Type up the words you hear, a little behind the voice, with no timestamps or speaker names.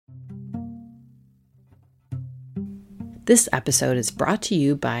This episode is brought to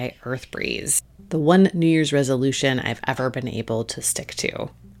you by EarthBreeze, the one New Year's resolution I've ever been able to stick to.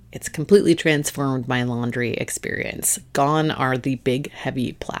 It's completely transformed my laundry experience. Gone are the big,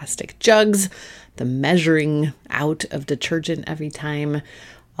 heavy plastic jugs, the measuring out of detergent every time.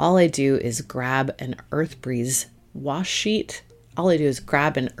 All I do is grab an EarthBreeze wash sheet. All I do is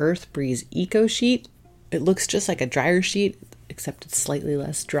grab an EarthBreeze Eco Sheet. It looks just like a dryer sheet, except it's slightly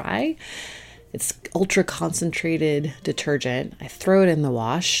less dry. It's ultra concentrated detergent. I throw it in the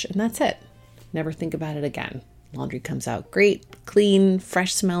wash and that's it. Never think about it again. Laundry comes out great, clean,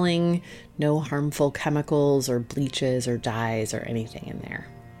 fresh smelling, no harmful chemicals or bleaches or dyes or anything in there.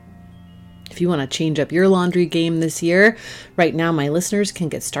 If you want to change up your laundry game this year, right now my listeners can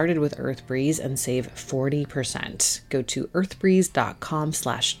get started with EarthBreeze and save 40%. Go to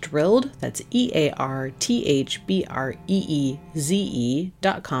earthbreeze.com/drilled. That's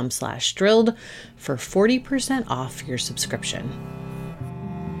EARTHBREEZE.com/drilled for 40% off your subscription.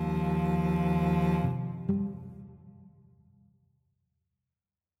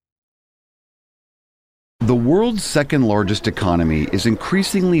 The world's second largest economy is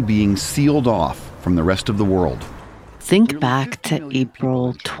increasingly being sealed off from the rest of the world. Think back to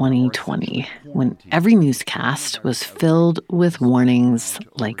April 2020, when every newscast was filled with warnings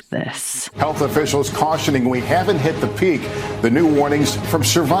like this. Health officials cautioning we haven't hit the peak. The new warnings from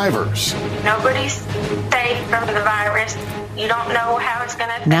survivors. Nobody's safe from the virus. You don't know how it's going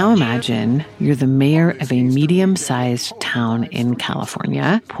to affect Now imagine you're the mayor of a medium-sized town in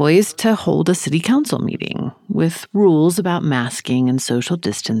California, poised to hold a city council meeting with rules about masking and social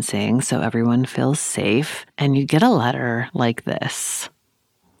distancing so everyone feels safe, and you get a letter like this.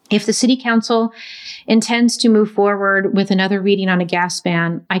 If the City Council intends to move forward with another reading on a gas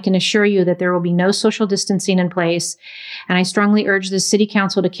ban, I can assure you that there will be no social distancing in place, and I strongly urge the City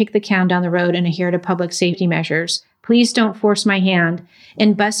Council to kick the can down the road and adhere to public safety measures. Please don't force my hand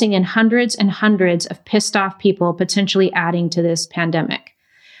in busing in hundreds and hundreds of pissed off people potentially adding to this pandemic.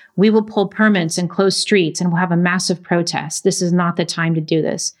 We will pull permits and close streets and we'll have a massive protest. This is not the time to do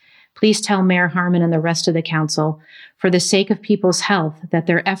this. Please tell Mayor Harmon and the rest of the council, for the sake of people's health, that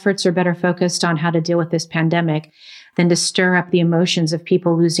their efforts are better focused on how to deal with this pandemic than to stir up the emotions of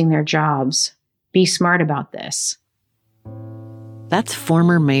people losing their jobs. Be smart about this. That's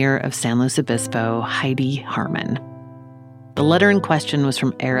former mayor of San Luis Obispo, Heidi Harmon. The letter in question was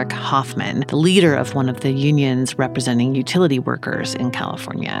from Eric Hoffman, the leader of one of the unions representing utility workers in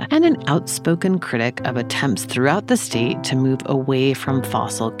California, and an outspoken critic of attempts throughout the state to move away from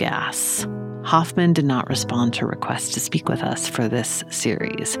fossil gas. Hoffman did not respond to requests to speak with us for this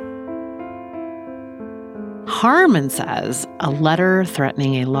series. Harmon says a letter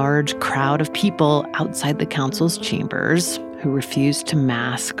threatening a large crowd of people outside the council's chambers who refused to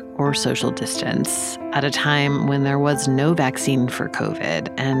mask or social distance at a time when there was no vaccine for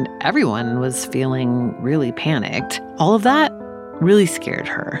COVID and everyone was feeling really panicked. All of that really scared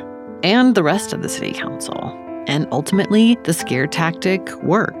her and the rest of the city council. And ultimately, the scare tactic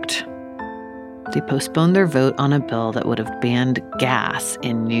worked. They postponed their vote on a bill that would have banned gas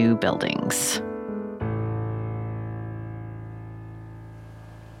in new buildings.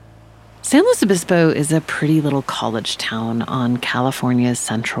 San Luis Obispo is a pretty little college town on California's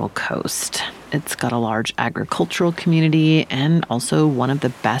central coast. It's got a large agricultural community and also one of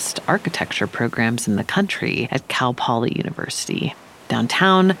the best architecture programs in the country at Cal Poly University.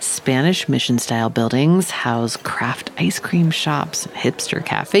 Downtown, Spanish mission-style buildings house craft ice cream shops, hipster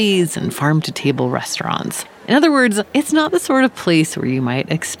cafes, and farm-to-table restaurants. In other words, it's not the sort of place where you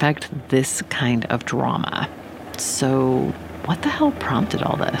might expect this kind of drama. So, what the hell prompted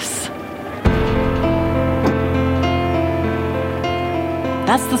all this?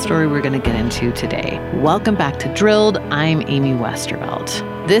 That's the story we're going to get into today. Welcome back to Drilled. I'm Amy Westervelt.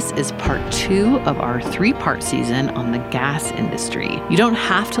 This is part 2 of our 3-part season on the gas industry. You don't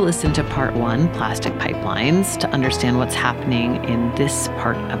have to listen to part 1, plastic pipelines, to understand what's happening in this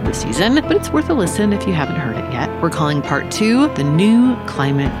part of the season, but it's worth a listen if you haven't heard it yet. We're calling part 2 The New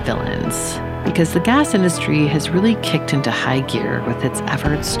Climate Villains, because the gas industry has really kicked into high gear with its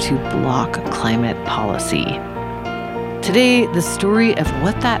efforts to block climate policy. Today, the story of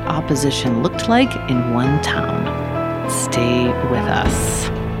what that opposition looked like in one town. Stay with us.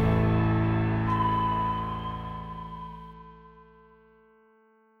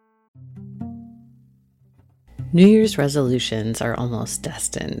 New Year's resolutions are almost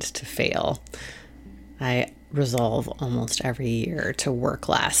destined to fail. I resolve almost every year to work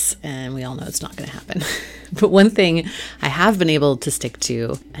less, and we all know it's not going to happen. But one thing I have been able to stick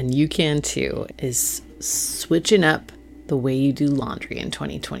to, and you can too, is switching up the way you do laundry in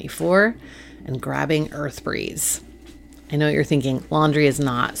 2024 and grabbing EarthBreeze. I know what you're thinking. Laundry is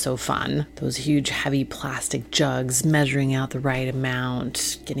not so fun. Those huge, heavy plastic jugs, measuring out the right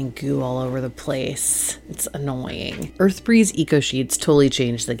amount, getting goo all over the place. It's annoying. EarthBreeze EcoSheets totally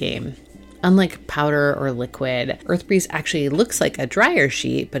changed the game. Unlike powder or liquid, EarthBreeze actually looks like a dryer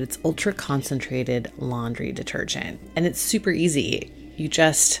sheet, but it's ultra concentrated laundry detergent. And it's super easy. You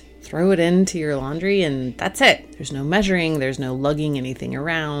just throw it into your laundry and that's it. There's no measuring, there's no lugging anything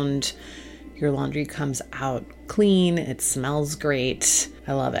around. Your laundry comes out clean. It smells great.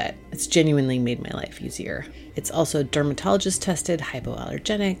 I love it. It's genuinely made my life easier. It's also dermatologist tested,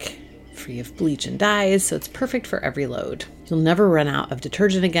 hypoallergenic, free of bleach and dyes, so it's perfect for every load. You'll never run out of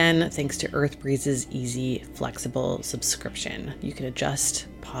detergent again thanks to EarthBreeze's easy, flexible subscription. You can adjust,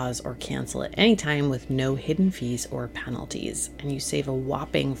 pause, or cancel at any time with no hidden fees or penalties, and you save a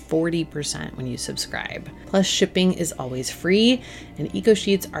whopping 40% when you subscribe. Plus, shipping is always free, and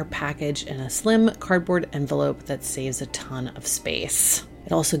EcoSheets are packaged in a slim cardboard envelope that saves a ton of space.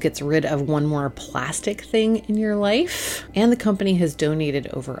 It also gets rid of one more plastic thing in your life, and the company has donated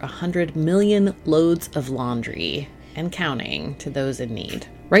over 100 million loads of laundry and counting to those in need.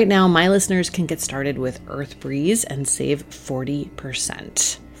 Right now, my listeners can get started with EarthBreeze and save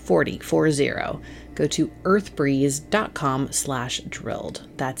 40%. 40. Go to earthbreeze.com/drilled.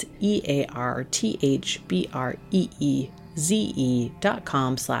 That's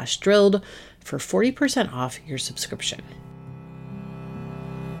EARTHBREEZE.com/drilled for 40% off your subscription.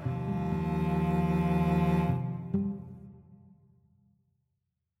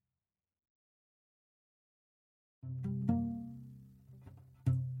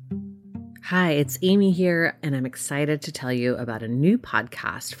 Hi, it's Amy here, and I'm excited to tell you about a new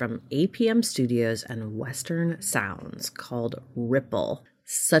podcast from APM Studios and Western Sounds called Ripple.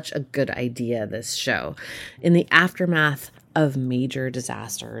 Such a good idea, this show. In the aftermath of major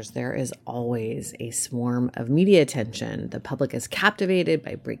disasters, there is always a swarm of media attention. The public is captivated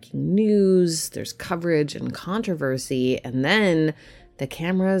by breaking news, there's coverage and controversy, and then the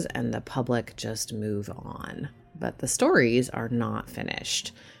cameras and the public just move on. But the stories are not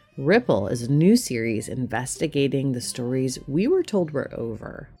finished. Ripple is a new series investigating the stories we were told were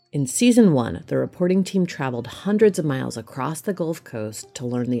over. In season 1, the reporting team traveled hundreds of miles across the Gulf Coast to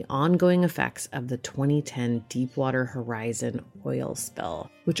learn the ongoing effects of the 2010 Deepwater Horizon oil spill,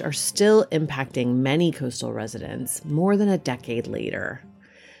 which are still impacting many coastal residents more than a decade later.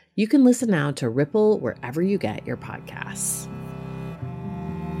 You can listen now to Ripple wherever you get your podcasts.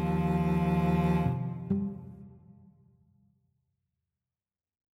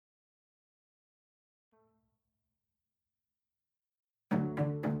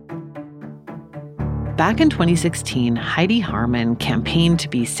 Back in 2016, Heidi Harman campaigned to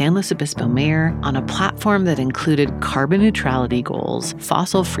be San Luis Obispo mayor on a platform that included carbon neutrality goals,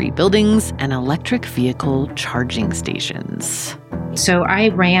 fossil-free buildings, and electric vehicle charging stations. So I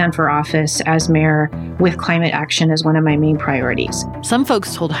ran for office as mayor with climate action as one of my main priorities. Some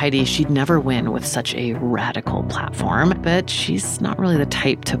folks told Heidi she'd never win with such a radical platform, but she's not really the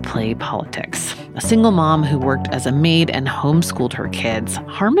type to play politics. A single mom who worked as a maid and homeschooled her kids,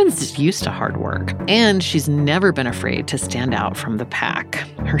 Harman's used to hard work, and she's never been afraid to stand out from the pack.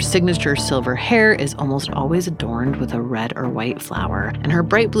 Her signature silver hair is almost always adorned with a red or white flower, and her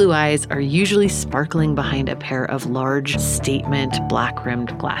bright blue eyes are usually sparkling behind a pair of large, statement,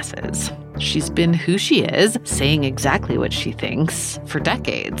 black-rimmed glasses. She's been who she is, saying exactly what she thinks for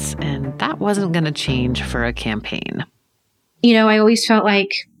decades, and that wasn't going to change for a campaign. You know, I always felt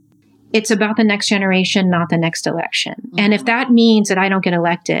like it's about the next generation, not the next election. Mm-hmm. And if that means that I don't get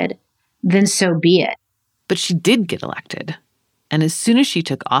elected, then so be it. But she did get elected. And as soon as she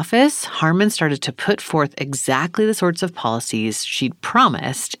took office, Harman started to put forth exactly the sorts of policies she'd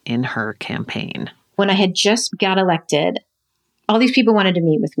promised in her campaign. When I had just got elected, all these people wanted to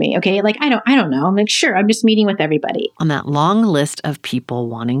meet with me. Okay, like, I don't know. I'm like, sure, I'm just meeting with everybody. On that long list of people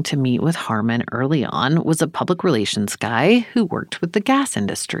wanting to meet with Harman early on was a public relations guy who worked with the gas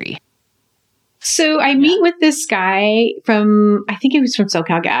industry. So I meet with this guy from, I think he was from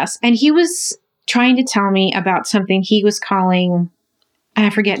SoCalGas, and he was trying to tell me about something he was calling, I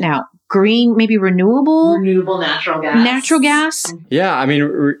forget now, green, maybe renewable natural gas. Natural gas? Yeah, I mean,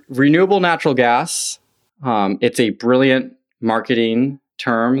 renewable natural gas, it's a brilliant marketing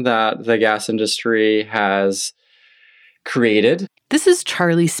term that the gas industry has created. This is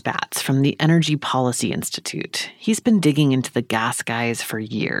Charlie Spatz from the Energy Policy Institute. He's been digging into the gas guys for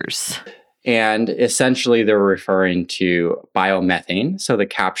years. And essentially, they're referring to biomethane, so the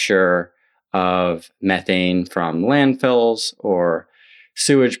capture of methane from landfills or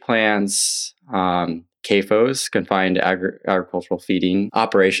sewage plants, CAFOs, confined agricultural feeding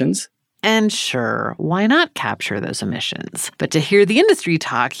operations. And sure, why not capture those emissions? But to hear the industry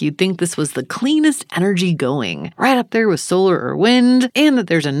talk, you'd think this was the cleanest energy going, right up there with solar or wind, and that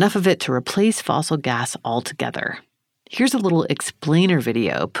there's enough of it to replace fossil gas altogether. Here's a little explainer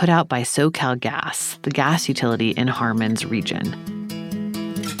video put out by SoCalGas, the gas utility in Harmon's region.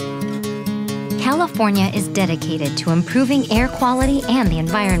 California is dedicated to improving air quality and the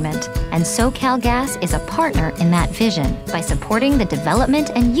environment, and SoCalGas is a partner in that vision by supporting the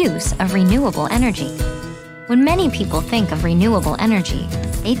development and use of renewable energy. When many people think of renewable energy,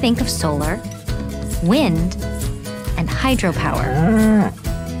 they think of solar, wind, and hydropower.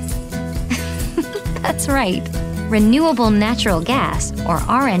 That's right. Renewable natural gas, or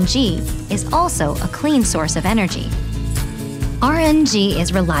RNG, is also a clean source of energy. RNG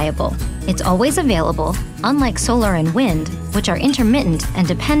is reliable. It's always available, unlike solar and wind, which are intermittent and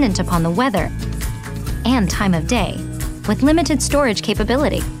dependent upon the weather and time of day, with limited storage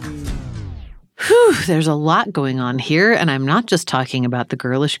capability. Whew, there's a lot going on here, and I'm not just talking about the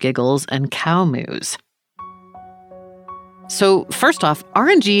girlish giggles and cow moos. So first off,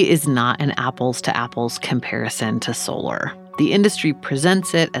 RNG is not an apples-to-apples comparison to solar. The industry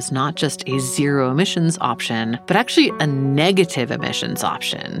presents it as not just a zero emissions option, but actually a negative emissions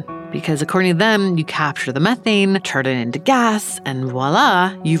option. Because according to them, you capture the methane, turn it into gas, and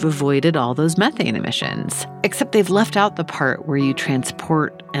voila, you've avoided all those methane emissions. Except they've left out the part where you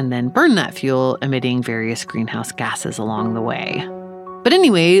transport and then burn that fuel, emitting various greenhouse gases along the way. But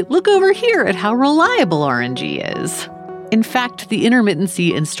anyway, look over here at how reliable RNG is. In fact, the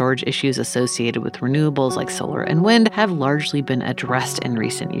intermittency and storage issues associated with renewables like solar and wind have largely been addressed in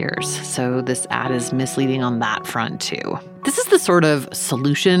recent years, so this ad is misleading on that front too. This is the sort of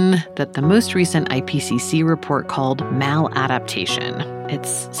solution that the most recent IPCC report called maladaptation.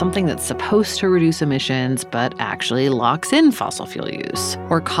 It's something that's supposed to reduce emissions, but actually locks in fossil fuel use,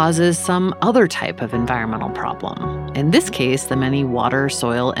 or causes some other type of environmental problem. In this case, the many water,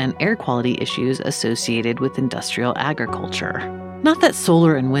 soil, and air quality issues associated with industrial agriculture. Not that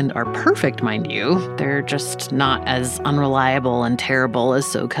solar and wind are perfect, mind you. They're just not as unreliable and terrible as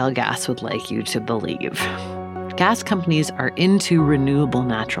SoCalGas would like you to believe. Gas companies are into renewable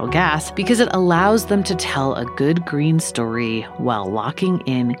natural gas because it allows them to tell a good green story while locking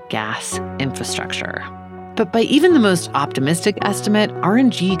in gas infrastructure. But by even the most optimistic estimate,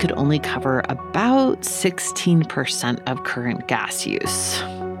 RNG could only cover about 16% of current gas use.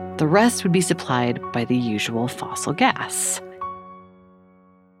 The rest would be supplied by the usual fossil gas.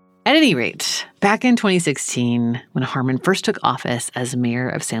 At any rate, back in 2016, when Harmon first took office as mayor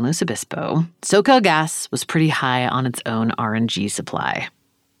of San Luis Obispo, SoCalGas was pretty high on its own RNG supply.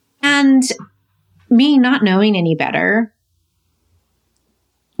 And me not knowing any better,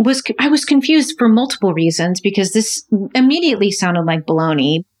 I was confused for multiple reasons because this immediately sounded like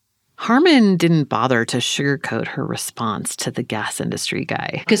baloney. Harmon didn't bother to sugarcoat her response to the gas industry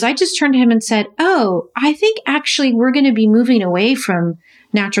guy. Because I just turned to him and said, I think actually we're going to be moving away from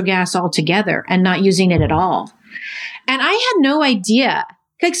natural gas altogether and not using it at all. And I had no idea.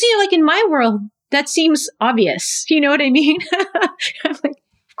 Like in my world, that seems obvious. You know what I mean? I'm like,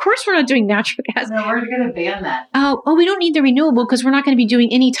 of course we're not doing natural gas. No, we're going to ban that. Oh, we don't need the renewable because we're not going to be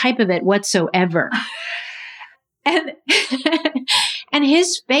doing any type of it whatsoever. And and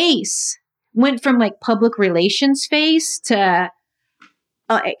his face went from like public relations face to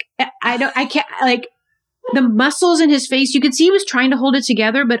the muscles in his face. You could see he was trying to hold it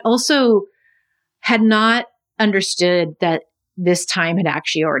together, but also had not understood that this time had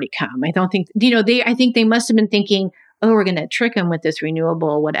actually already come. I don't think, I think they must have been thinking, we're going to trick him with this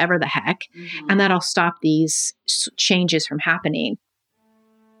renewable, whatever the heck. Mm-hmm. And that'll stop these changes from happening.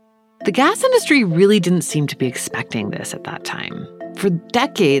 The gas industry really didn't seem to be expecting this at that time. For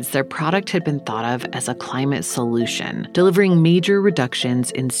decades, their product had been thought of as a climate solution, delivering major reductions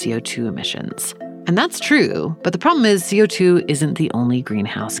in CO2 emissions. And that's true, but the problem is CO2 isn't the only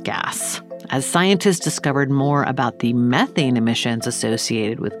greenhouse gas. As scientists discovered more about the methane emissions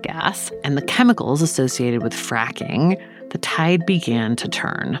associated with gas and the chemicals associated with fracking, the tide began to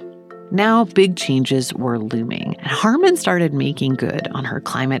turn. Now, big changes were looming, and Harmon started making good on her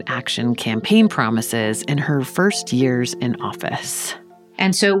climate action campaign promises in her first years in office.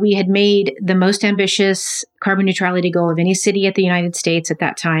 And so we had made the most ambitious carbon neutrality goal of any city at the United States at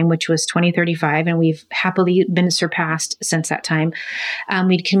that time, which was 2035, and we've happily been surpassed since that time.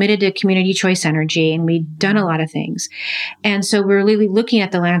 We'd committed to community choice energy, and we'd done a lot of things. And so we're really looking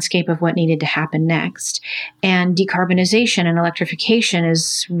at the landscape of what needed to happen next. And decarbonization and electrification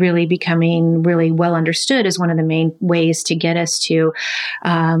is really becoming really well understood as one of the main ways to get us to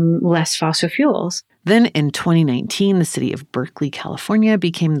less fossil fuels. Then in 2019, the city of Berkeley, California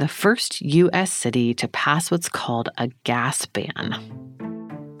became the first U.S. city to pass what's called a gas ban.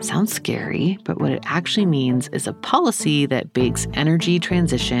 Sounds scary, but what it actually means is a policy that bakes energy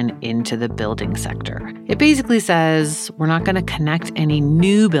transition into the building sector. It basically says we're not going to connect any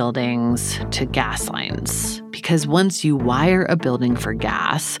new buildings to gas lines, because once you wire a building for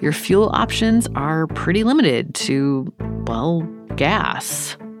gas, your fuel options are pretty limited to, well,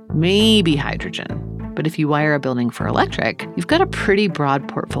 gas, maybe hydrogen. But if you wire a building for electric, you've got a pretty broad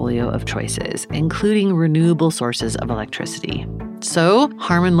portfolio of choices, including renewable sources of electricity. So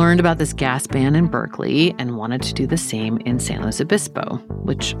Harman learned about this gas ban in Berkeley and wanted to do the same in San Luis Obispo,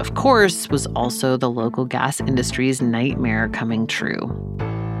 which, of course, was also the local gas industry's nightmare coming true.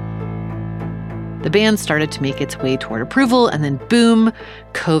 The ban started to make its way toward approval, and then boom,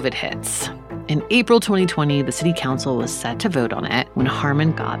 COVID hits. In April 2020, the city council was set to vote on it when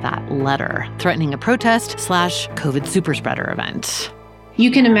Harman got that letter threatening a protest/COVID superspreader event.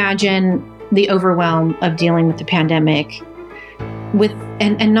 You can imagine the overwhelm of dealing with the pandemic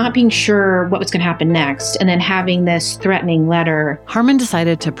and not being sure what was going to happen next, and then having this threatening letter. Harman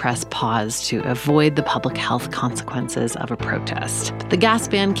decided to press pause to avoid the public health consequences of a protest. But the gas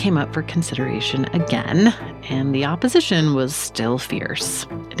ban came up for consideration again, and the opposition was still fierce.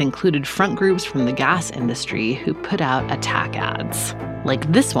 It included front groups from the gas industry who put out attack ads,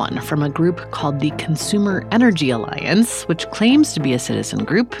 like this one from a group called the Consumer Energy Alliance, which claims to be a citizen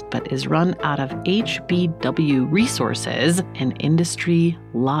group but is run out of HBW Resources, an industry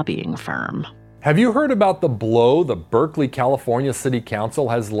lobbying firm. Have you heard about the blow the Berkeley, California City Council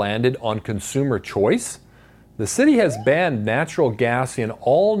has landed on consumer choice? The city has banned natural gas in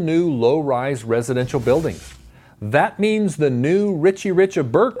all new low-rise residential buildings. That means the new Richie Rich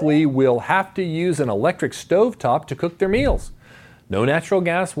of Berkeley will have to use an electric stovetop to cook their meals. No natural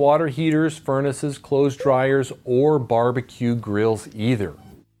gas water heaters, furnaces, clothes dryers, or barbecue grills either.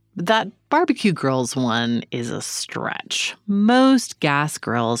 That barbecue grills one is a stretch. Most gas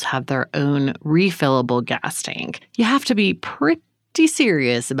grills have their own refillable gas tank. You have to be pretty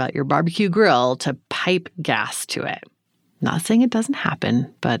serious about your barbecue grill to pipe gas to it. Not saying it doesn't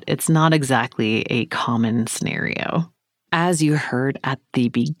happen, but it's not exactly a common scenario. As you heard at the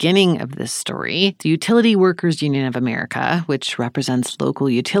beginning of this story, the Utility Workers Union of America, which represents local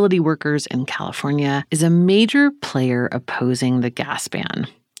utility workers in California, is a major player opposing the gas ban.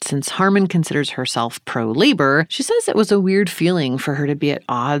 Since Harman considers herself pro-labor, she says it was a weird feeling for her to be at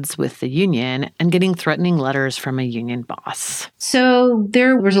odds with the union and getting threatening letters from a union boss. So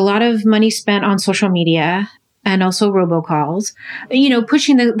there was a lot of money spent on social media and also robocalls,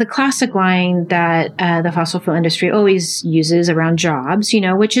 pushing the classic line that the fossil fuel industry always uses around jobs,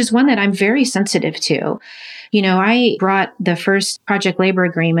 which is one that I'm very sensitive to. I brought the first project labor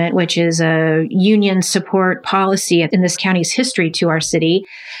agreement, which is a union support policy in this county's history, to our city.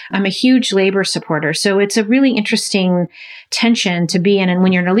 I'm a huge labor supporter. So it's a really interesting tension to be in. And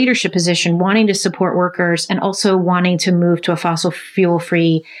when you're in a leadership position, wanting to support workers and also wanting to move to a fossil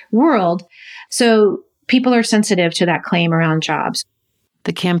fuel-free world. So people are sensitive to that claim around jobs.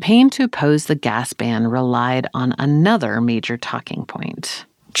 The campaign to oppose the gas ban relied on another major talking point: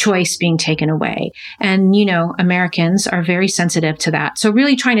 choice being taken away. And, Americans are very sensitive to that. So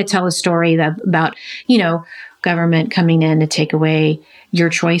really trying to tell a story about, government coming in to take away your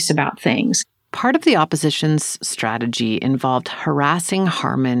choice about things. Part of the opposition's strategy involved harassing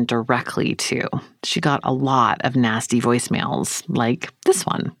Harman directly, too. She got a lot of nasty voicemails, like this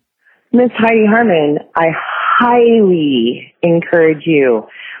one. Ms. Heidi Harman, I highly encourage you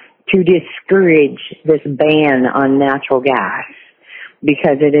to discourage this ban on natural gas,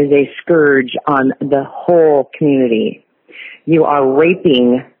 because it is a scourge on the whole community. You are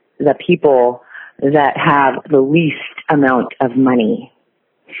raping the people that have the least amount of money.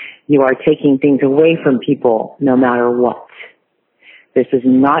 You are taking things away from people no matter what. This is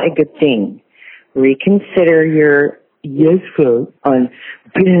not a good thing. Reconsider your yes vote on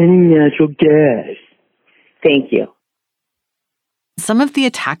banning natural gas. Thank you. Some of the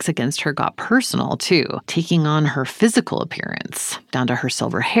attacks against her got personal, too, taking on her physical appearance, down to her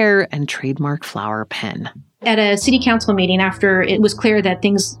silver hair and trademark flower pen. At a city council meeting, after it was clear that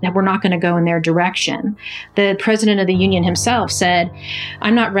things were not going to go in their direction, the president of the union himself said,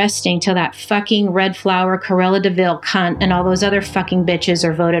 "I'm not resting till that fucking red flower Corella DeVille cunt and all those other fucking bitches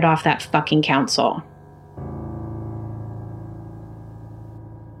are voted off that fucking council."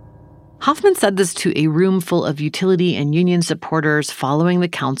 Hoffman said this to a room full of utility and union supporters following the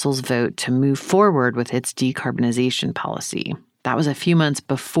council's vote to move forward with its decarbonization policy. That was a few months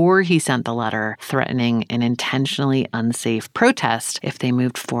before he sent the letter threatening an intentionally unsafe protest if they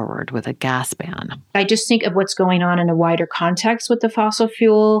moved forward with a gas ban. I just think of what's going on in a wider context with the fossil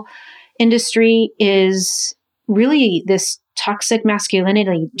fuel industry is really this toxic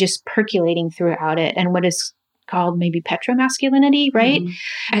masculinity just percolating throughout it, and what is called maybe petromasculinity, right?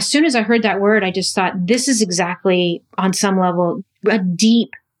 Mm-hmm. As soon as I heard that word, I just thought this is exactly, on some level, a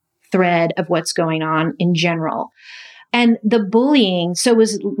deep thread of what's going on in general. And the bullying, so it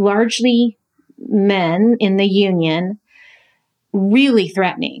was largely men in the union really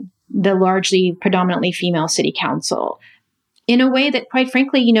threatening the largely predominantly female city council in a way that, quite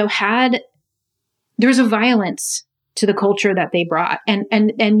frankly, there's a violence to the culture that they brought.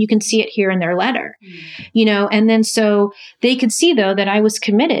 And you can see it here in their letter, and then so they could see, though, that I was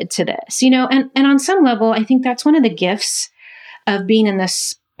committed to this, and on some level, I think that's one of the gifts of being in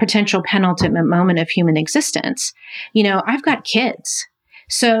this potential penultimate moment of human existence. I've got kids.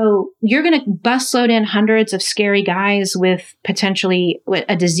 So you're going to busload in hundreds of scary guys with potentially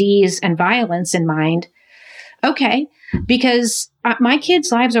a disease and violence in mind. Okay, because my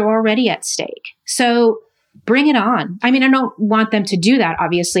kids' lives are already at stake. So bring it on. I mean, I don't want them to do that,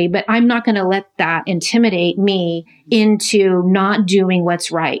 obviously, but I'm not going to let that intimidate me into not doing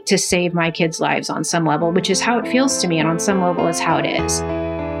what's right to save my kids' lives on some level, which is how it feels to me. And on some level is how it is.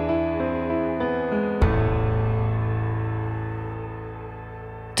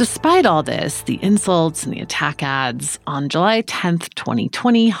 Despite all this, the insults and the attack ads, on July 10th,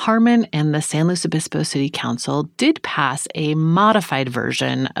 2020, Harmon and the San Luis Obispo City Council did pass a modified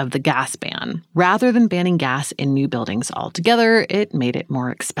version of the gas ban. Rather than banning gas in new buildings altogether, it made it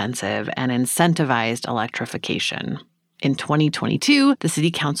more expensive and incentivized electrification. In 2022, the City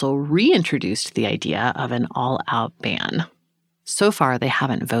Council reintroduced the idea of an all-out ban. So far, they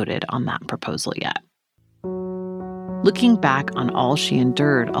haven't voted on that proposal yet. Looking back on all she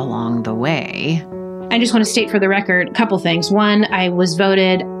endured along the way, I just want to state for the record a couple things. One, I was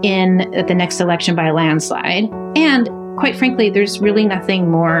voted in at the next election by a landslide. And quite frankly, there's really nothing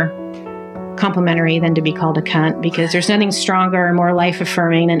more complimentary than to be called a cunt, because there's nothing stronger or more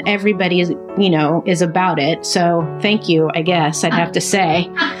life-affirming, and everybody is, is about it. So thank you, I guess I'd have to say.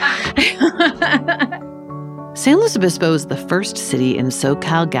 San Luis Obispo is the first city in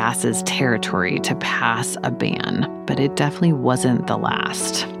SoCalGas's territory to pass a ban, but it definitely wasn't the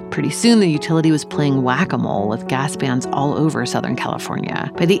last. Pretty soon, the utility was playing whack-a-mole with gas bans all over Southern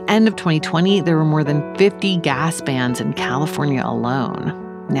California. By the end of 2020, there were more than 50 gas bans in California alone.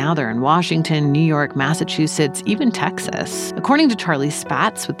 Now they're in Washington, New York, Massachusetts, even Texas. According to Charlie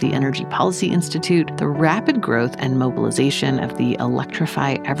Spatz with the Energy Policy Institute, the rapid growth and mobilization of the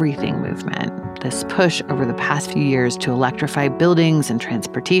Electrify Everything movement, this push over the past few years to electrify buildings and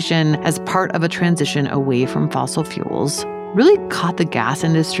transportation as part of a transition away from fossil fuels, really caught the gas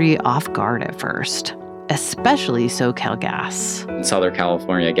industry off guard at first, especially SoCalGas. Southern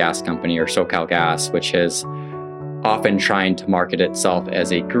California Gas Company, or SoCalGas, which is often trying to market itself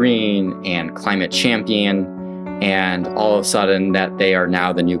as a green and climate champion, and all of a sudden that they are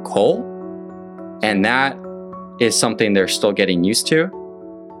now the new coal. And that is something they're still getting used to.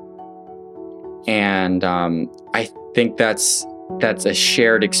 And I think that's a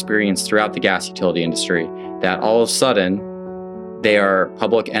shared experience throughout the gas utility industry, that all of a sudden they are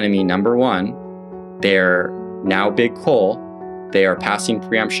public enemy number one. They're now big coal. They are passing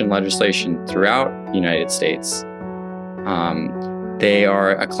preemption legislation throughout the United States. They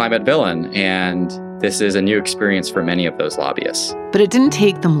are a climate villain, and this is a new experience for many of those lobbyists. But it didn't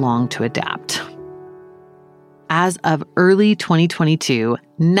take them long to adapt. As of early 2022,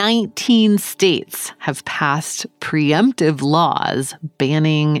 19 states have passed preemptive laws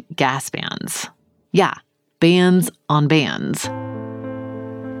banning gas bans. Yeah, bans on bans.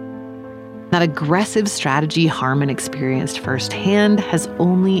 That aggressive strategy Harmon experienced firsthand has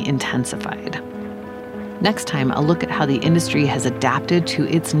only intensified. Next time, a look at how the industry has adapted to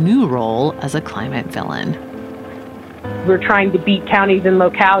its new role as a climate villain. We're trying to beat counties and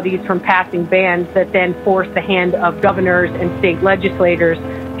localities from passing bans that then force the hand of governors and state legislators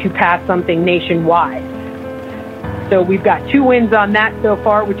to pass something nationwide. So we've got 2 wins on that so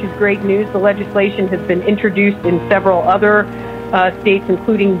far, which is great news. The legislation has been introduced in several other states,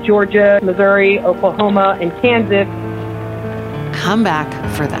 including Georgia, Missouri, Oklahoma, and Kansas. Come back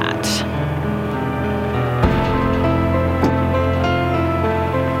for that.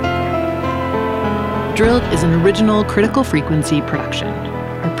 Drilled is an original Critical Frequency production.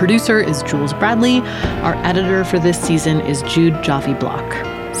 Our producer is Jules Bradley. Our editor for this season is Jude Jaffe Block.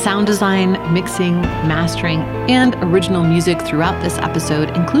 Sound design, mixing, mastering, and original music throughout this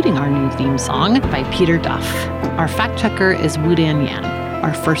episode, including our new theme song by Peter Duff. Our fact checker is Wudan Yan.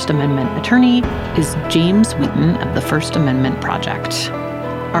 Our First Amendment attorney is James Wheaton of the First Amendment Project.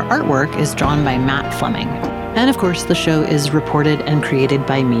 Our artwork is drawn by Matt Fleming. And of course, the show is reported and created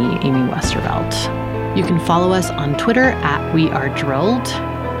by me, Amy Westervelt. You can follow us on Twitter at WeAreDrilled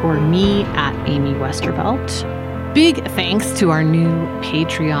or me at Amy Westervelt. Big thanks to our new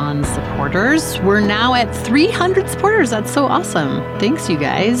Patreon supporters. We're now at 300 supporters. That's so awesome. Thanks, you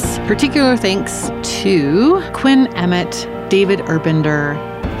guys. Particular thanks to Quinn Emmett, David Urbender,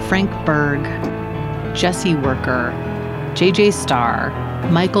 Frank Berg, Jesse Worker, JJ Starr,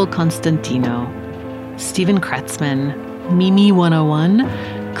 Michael Constantino, Stephen Kretzman, Mimi101,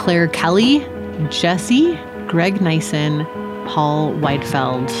 Claire Kelly, Jesse, Greg Nyson, Paul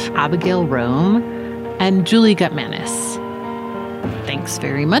Weidfeld, Abigail Rome, and Julie Gutmanis. Thanks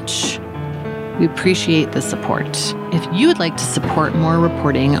very much. We appreciate the support. If you would like to support more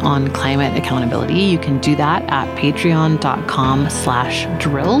reporting on climate accountability, you can do that at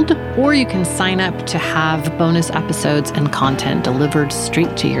patreon.com/drilled, or you can sign up to have bonus episodes and content delivered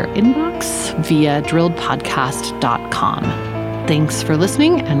straight to your inbox via drilledpodcast.com. Thanks for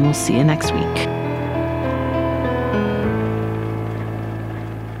listening, and we'll see you next week.